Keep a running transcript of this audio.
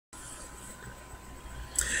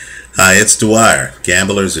Hi, it's Dwyer,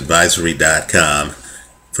 gamblersadvisory.com.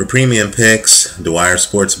 For premium picks,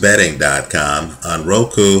 dwyersportsbetting.com. On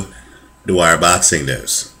Roku, Dwyer Boxing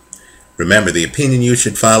News. Remember, the opinion you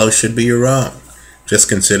should follow should be your own. Just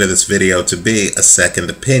consider this video to be a second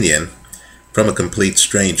opinion from a complete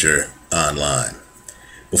stranger online.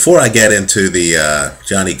 Before I get into the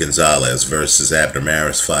Jhonny Gonzalez versus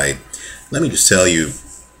Abner fight, let me just tell you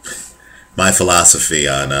my philosophy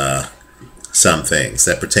on some things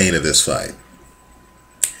that pertain to this fight.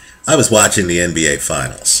 I was watching the NBA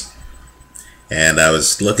Finals, and I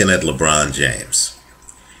was looking at LeBron James,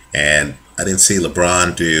 and I didn't see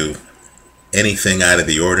LeBron do anything out of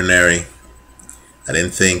the ordinary. I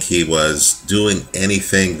didn't think he was doing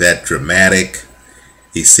anything that dramatic.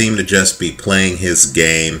 He seemed to just be playing his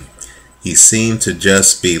game. He seemed to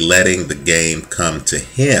just be letting the game come to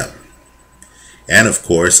him. And of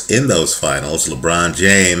course, in those finals, LeBron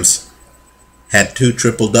James had 2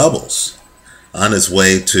 triple-doubles on his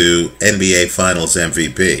way to NBA Finals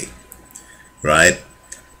MVP, right?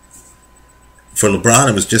 For LeBron,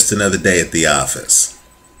 it was just another day at the office.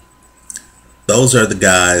 Those are the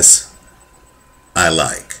guys I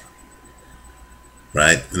like,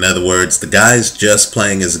 right? In other words, the guy's just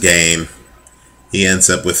playing his game. He ends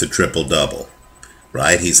up with a triple-double,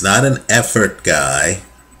 right? He's not an effort guy.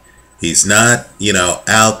 He's not,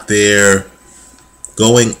 out there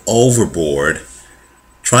going overboard,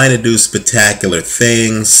 trying to do spectacular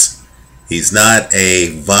things. He's not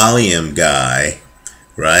a volume guy,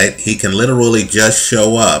 right? He can literally just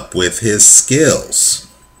show up with his skills.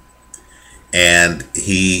 And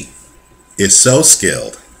he is so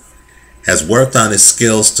skilled, has worked on his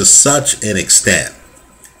skills to such an extent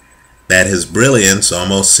that his brilliance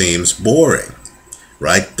almost seems boring,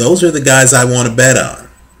 right? Those are the guys I want to bet on,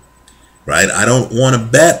 right? I don't want to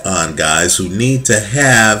bet on guys who need to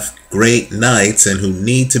have great nights and who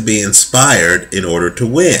need to be inspired in order to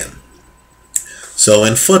win. So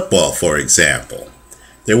in football, for example,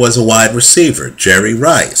 there was a wide receiver, Jerry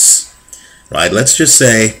Rice, right? Let's just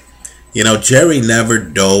say, Jerry never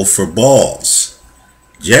dove for balls.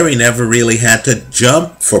 Jerry never really had to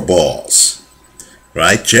jump for balls,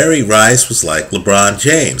 right? Jerry Rice was like LeBron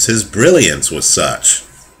James. His brilliance was such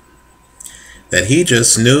that he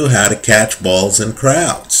just knew how to catch balls in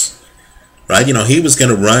crowds, right? He was going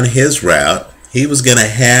to run his route. He was going to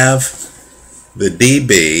have the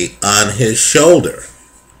DB on his shoulder.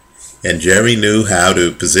 And Jerry knew how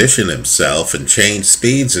to position himself and change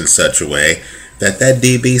speeds in such a way that that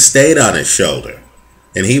DB stayed on his shoulder.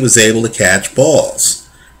 And he was able to catch balls,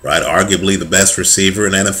 right? Arguably the best receiver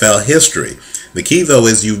in NFL history. The key, though,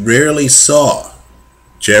 is you rarely saw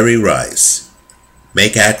Jerry Rice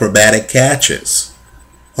make acrobatic catches.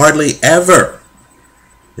 Hardly ever,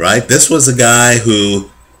 right? This was a guy who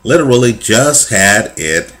literally just had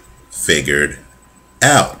it figured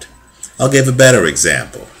out. I'll give a better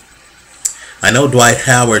example. I know Dwight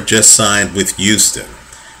Howard just signed with Houston,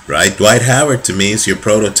 right? Dwight Howard, to me, is your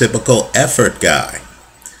prototypical effort guy,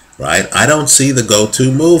 right? I don't see the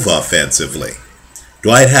go-to move offensively.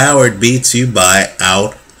 Dwight Howard beats you by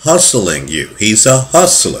out-hustling you. He's a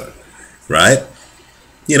hustler, right?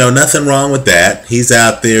 Nothing wrong with that. He's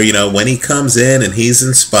out there, when he comes in and he's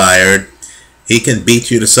inspired, he can beat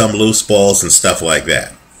you to some loose balls and stuff like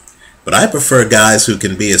that. But I prefer guys who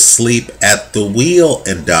can be asleep at the wheel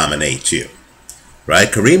and dominate you, right?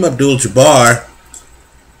 Kareem Abdul-Jabbar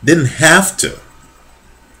didn't have to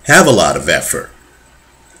have a lot of effort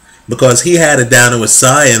because he had it down to a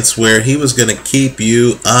science where he was going to keep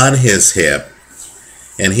you on his hip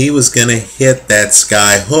and he was going to hit that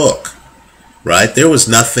sky hook. Right? There was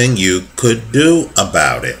nothing you could do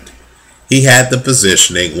about it. He had the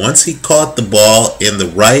positioning. Once he caught the ball in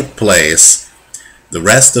the right place, the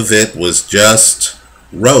rest of it was just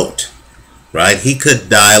rote. Right? He could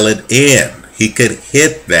dial it in. He could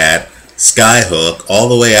hit that sky hook all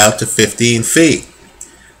the way out to 15 feet.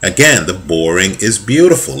 Again, the boring is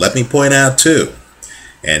beautiful. Let me point out too,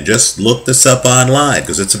 and just look this up online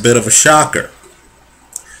because it's a bit of a shocker.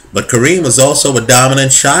 But Kareem was also a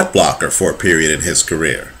dominant shot blocker for a period in his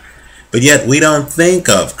career. But yet we don't think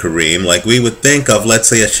of Kareem like we would think of, let's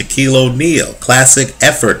say, a Shaquille O'Neal, classic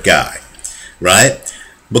effort guy, right?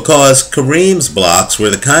 Because Kareem's blocks were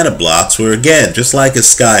the kind of blocks where, again, just like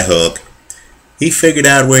his sky hook, he figured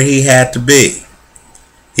out where he had to be.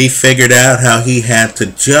 He figured out how he had to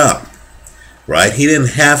jump, right? He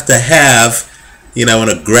didn't have to have, an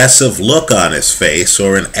aggressive look on his face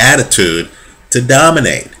or an attitude to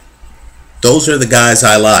dominate. Those are the guys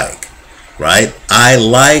I like, right? I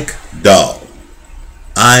like dull.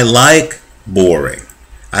 I like boring.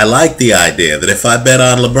 I like the idea that if I bet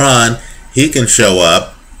on LeBron, he can show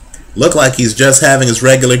up look like he's just having his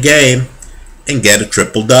regular game and get a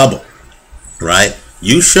triple-double, right?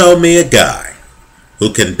 You show me a guy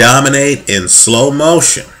who can dominate in slow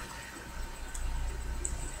motion,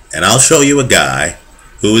 and I'll show you a guy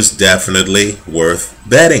who is definitely worth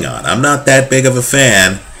betting on. I'm not that big of a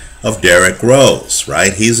fan of Derrick Rose,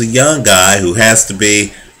 right? He's a young guy who has to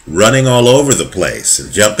be running all over the place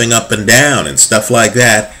and jumping up and down and stuff like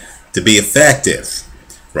that to be effective,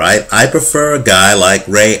 right? I prefer a guy like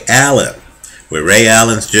Ray Allen, where Ray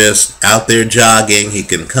Allen's just out there jogging. He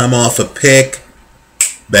can come off a pick,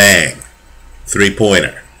 bang,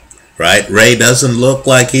 three-pointer, right? Ray doesn't look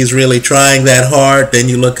like he's really trying that hard. Then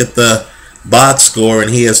you look at the box score and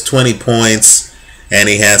he has 20 points and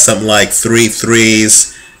he has something like 3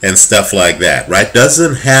 threes and stuff like that, right?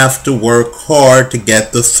 Doesn't have to work hard to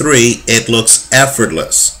get the three. It looks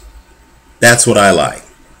effortless. That's what I like.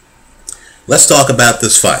 Let's talk about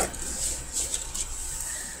this fight.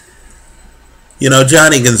 You know,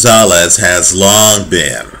 Jhonny Gonzalez has long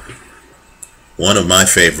been one of my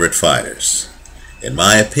favorite fighters. In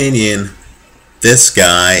my opinion, this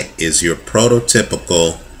guy is your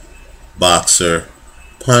prototypical boxer,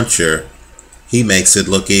 puncher. He makes it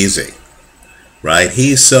look easy, right?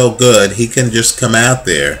 He's so good, he can just come out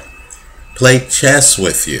there, play chess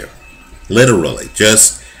with you, literally,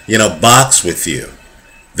 just, box with you.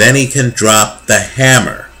 Then he can drop the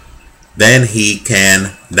hammer. Then he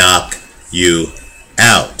can knock you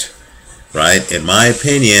out, right? In my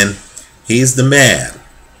opinion, he's the man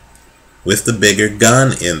with the bigger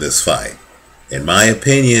gun in this fight. In my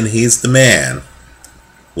opinion, he's the man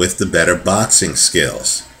with the better boxing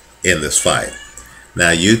skills in this fight.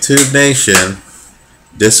 Now, YouTube Nation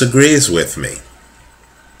disagrees with me.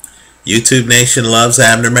 YouTube Nation loves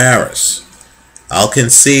Abner Maris. I'll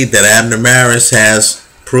concede that Abner Maris has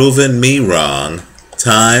proven me wrong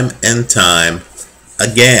time and time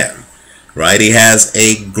again, right? He has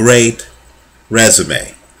a great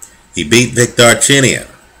resume. He beat Vic Darchinyan.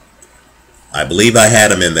 I believe I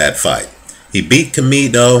had him in that fight. He beat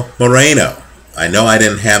Camilo Moreno. I know I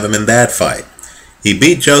didn't have him in that fight. He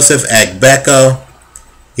beat Joseph Agbeko.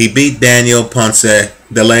 He beat Daniel Ponce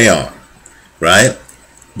de Leon, right?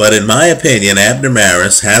 But in my opinion, Abner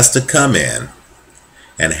Maris has to come in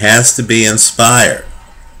and has to be inspired.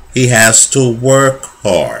 He has to work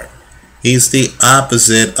hard. He's the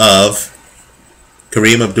opposite of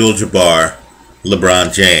Kareem Abdul-Jabbar,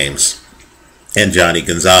 LeBron James, and Jhonny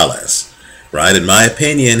Gonzalez, right? In my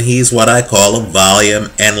opinion, he's what I call a volume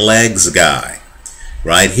and legs guy,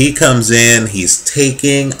 right? He comes in, he's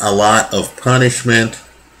taking a lot of punishment.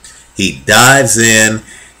 He dives in,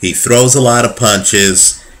 he throws a lot of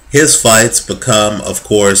punches. His fights become, of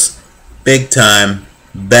course, big-time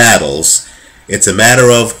battles. It's a matter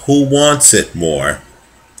of who wants it more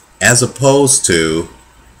as opposed to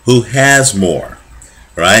who has more,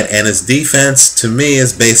 right? And his defense, to me,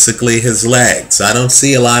 is basically his legs. I don't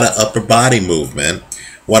see a lot of upper body movement.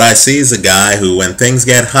 What I see is a guy who, when things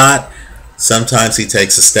get hot, sometimes he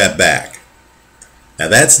takes a step back. Now,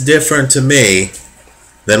 that's different to me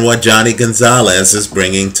than what Jhonny Gonzalez is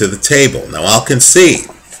bringing to the table. Now, I'll concede,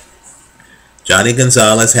 Jhonny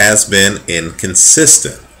Gonzalez has been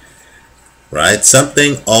inconsistent, right?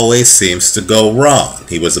 Something always seems to go wrong.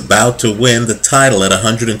 He was about to win the title at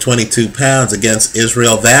 122 pounds against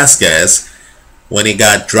Israel Vasquez when he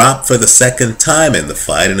got dropped for the second time in the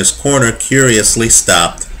fight, and his corner curiously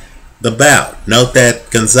stopped the bout. Note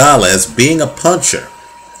that Gonzalez, being a puncher,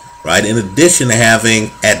 right, in addition to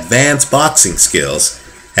having advanced boxing skills,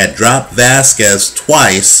 had dropped Vasquez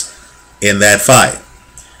twice in that fight,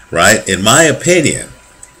 right? In my opinion,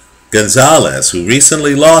 Gonzalez, who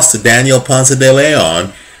recently lost to Daniel Ponce de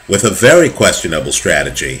Leon with a very questionable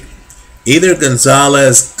strategy, either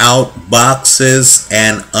Gonzalez outboxes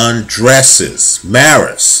and undresses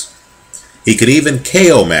Maris. He could even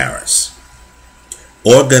KO Maris.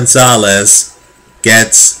 Or Gonzalez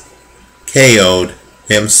gets KO'd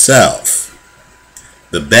himself.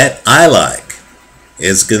 The bet I like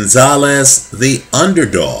is Gonzalez the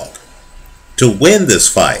underdog to win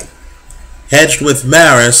this fight, hedged with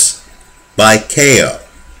Maris by KO,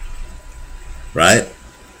 right?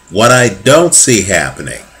 What I don't see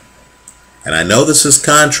happening, and I know this is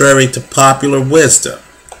contrary to popular wisdom,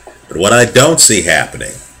 but what I don't see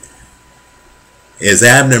happening is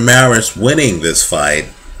Abner Maris winning this fight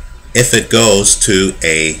if it goes to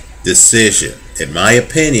a decision. In my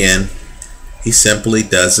opinion, he simply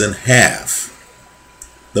doesn't have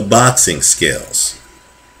the boxing skills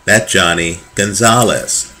that Jhonny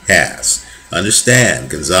Gonzalez has. Understand,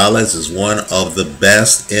 Gonzalez is one of the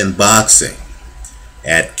best in boxing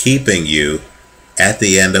at keeping you at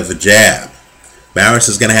the end of a jab, Maris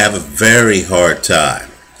is going to have a very hard time,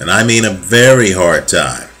 and I mean a very hard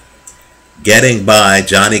time, getting by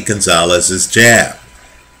Jhonny Gonzalez's jab.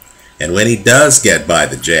 And when he does get by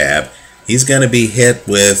the jab, he's going to be hit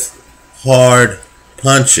with hard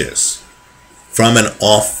punches from an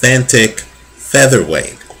authentic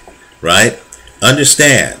featherweight, right?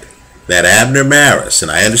 Understand that Abner Maris, and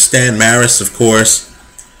I understand Maris, of course,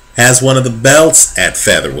 has one of the belts at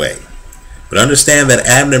featherweight, but understand that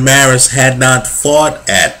Abner Maris had not fought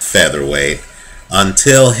at featherweight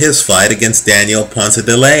until his fight against Daniel Ponce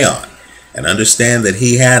de Leon. And understand that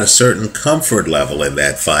he had a certain comfort level in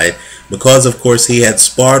that fight because, of course, he had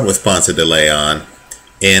sparred with Ponce de Leon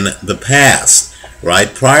in the past,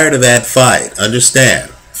 right? Prior to that fight,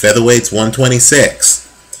 understand, featherweight's 126.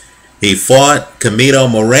 He fought Camilo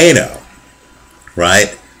Moreno,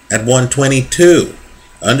 right, at 122.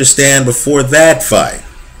 Understand, before that fight,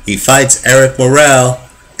 he fights Eric Morel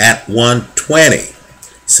at 120.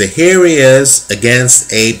 So here he is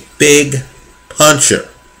against a big puncher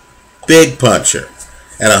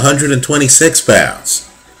at 126 pounds,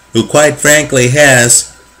 who quite frankly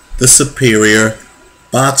has the superior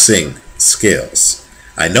boxing skills.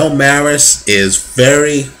 I know Maris is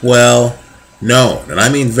very well known, and I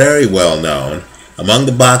mean very well known, among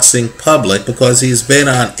the boxing public because he's been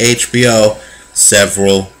on HBO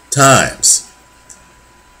several times.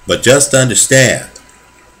 But just understand,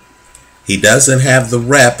 he doesn't have the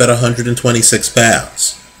rep at 126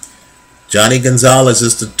 pounds. Jhonny Gonzalez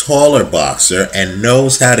is the taller boxer and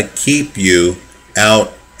knows how to keep you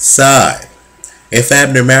outside. If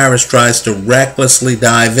Abner Maris tries to recklessly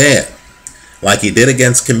dive in, like he did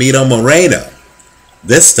against Camilo Moreno,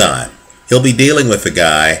 this time he'll be dealing with a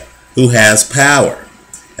guy who has power.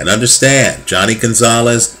 And understand, Jhonny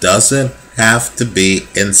Gonzalez doesn't have to be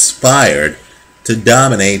inspired to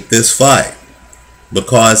dominate this fight,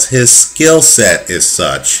 because his skill set is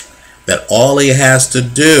such that all he has to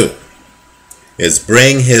do is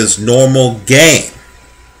bring his normal game,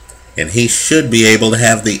 and he should be able to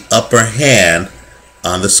have the upper hand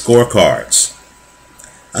on the scorecards.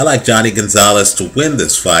 I like Jhonny Gonzalez to win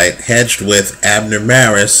this fight, hedged with Abner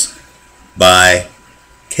Maris by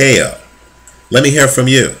KO. Let me hear from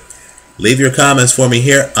you. Leave your comments for me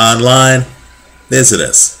here online. Visit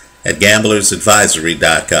us at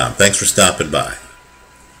gamblersadvisory.com. Thanks for stopping by.